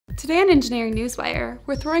Today on Engineering Newswire,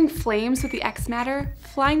 we're throwing flames with the XMatter,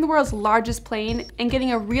 flying the world's largest plane, and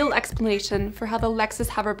getting a real explanation for how the Lexus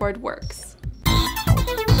hoverboard works.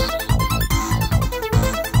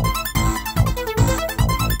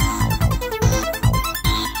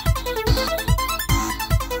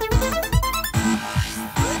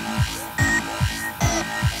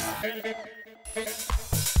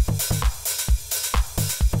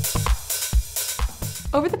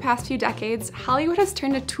 Over the past few decades, Hollywood has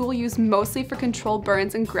turned a tool used mostly for controlled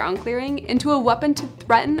burns and ground clearing into a weapon to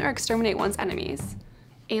threaten or exterminate one's enemies.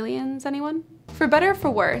 Aliens, anyone? For better or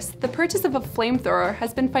for worse, the purchase of a flamethrower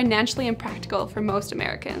has been financially impractical for most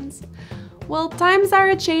Americans. Well, times are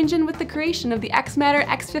a-changin' with the creation of the XMatter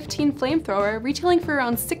X15 flamethrower retailing for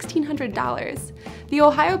around $1,600. The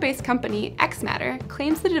Ohio-based company, XMatter,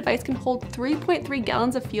 claims the device can hold 3.3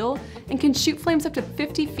 gallons of fuel and can shoot flames up to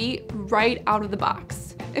 50 feet right out of the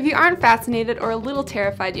box. If you aren't fascinated or a little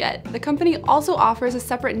terrified yet, the company also offers a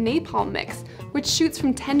separate napalm mix, which shoots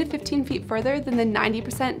from 10 to 15 feet further than the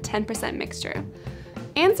 90% 10% mixture.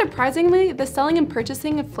 And surprisingly, the selling and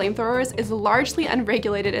purchasing of flamethrowers is largely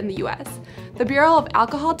unregulated in the US. The Bureau of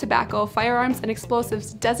Alcohol, Tobacco, Firearms, and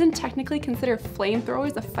Explosives doesn't technically consider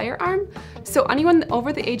flamethrowers a firearm, so anyone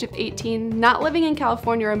over the age of 18 not living in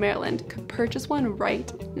California or Maryland could purchase one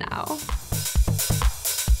right now.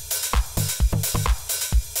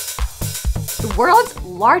 The world's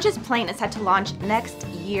largest plane is set to launch next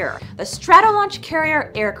year. The Stratolaunch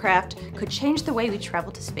carrier aircraft could change the way we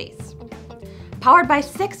travel to space. Powered by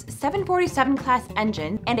 6 747 class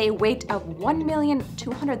engines and a weight of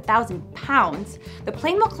 1,200,000 pounds, the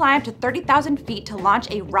plane will climb to 30,000 feet to launch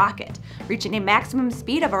a rocket, reaching a maximum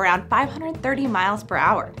speed of around 530 miles per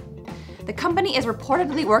hour. The company is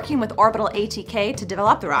reportedly working with Orbital ATK to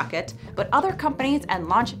develop the rocket, but other companies and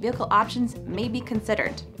launch vehicle options may be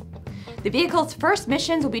considered. The vehicle's first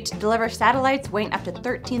missions will be to deliver satellites weighing up to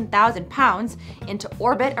 13,000 pounds into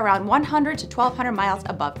orbit around 100 to 1,200 miles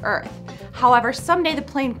above Earth. However, someday the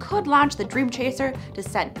plane could launch the Dream Chaser to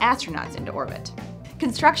send astronauts into orbit.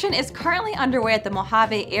 Construction is currently underway at the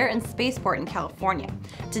Mojave Air and Spaceport in California.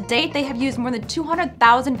 To date, they have used more than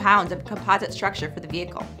 200,000 pounds of composite structure for the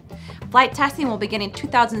vehicle. Flight testing will begin in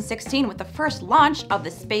 2016 with the first launch of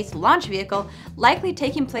the Space Launch Vehicle likely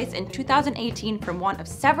taking place in 2018 from one of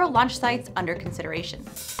several launch sites under consideration.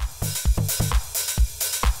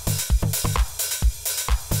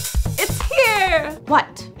 It's here!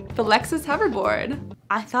 What? The Lexus hoverboard.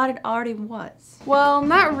 I thought it already was. Well,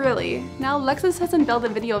 not really. Now Lexus has unveiled a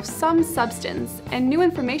video of some substance and new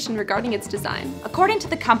information regarding its design. According to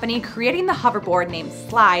the company, creating the hoverboard named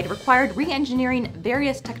Slide required re-engineering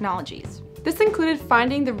various technologies. This included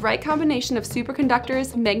finding the right combination of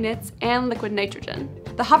superconductors, magnets, and liquid nitrogen.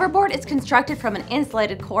 The hoverboard is constructed from an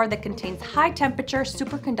insulated core that contains high-temperature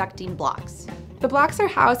superconducting blocks. The blocks are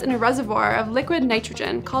housed in a reservoir of liquid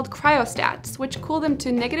nitrogen called cryostats, which cool them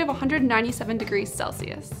to negative 197 degrees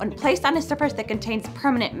Celsius. When placed on a surface that contains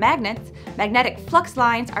permanent magnets, magnetic flux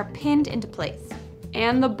lines are pinned into place.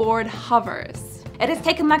 And the board hovers. It has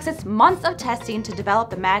taken Lexus months of testing to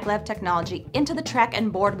develop the maglev technology into the track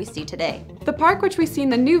and board we see today. The park, which we see in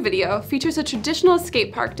the new video, features a traditional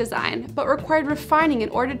skate park design, but required refining in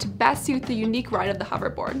order to best suit the unique ride of the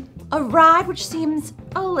hoverboard. A ride which seems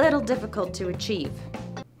a little difficult to achieve.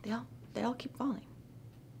 They all keep falling.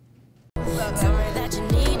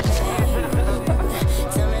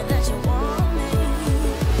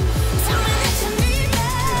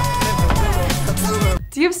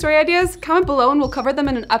 Do you have story ideas? Comment below and we'll cover them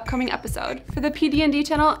in an upcoming episode. For the PD&D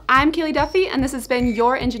channel, I'm Kaylee Duffy, and this has been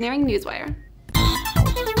your Engineering Newswire.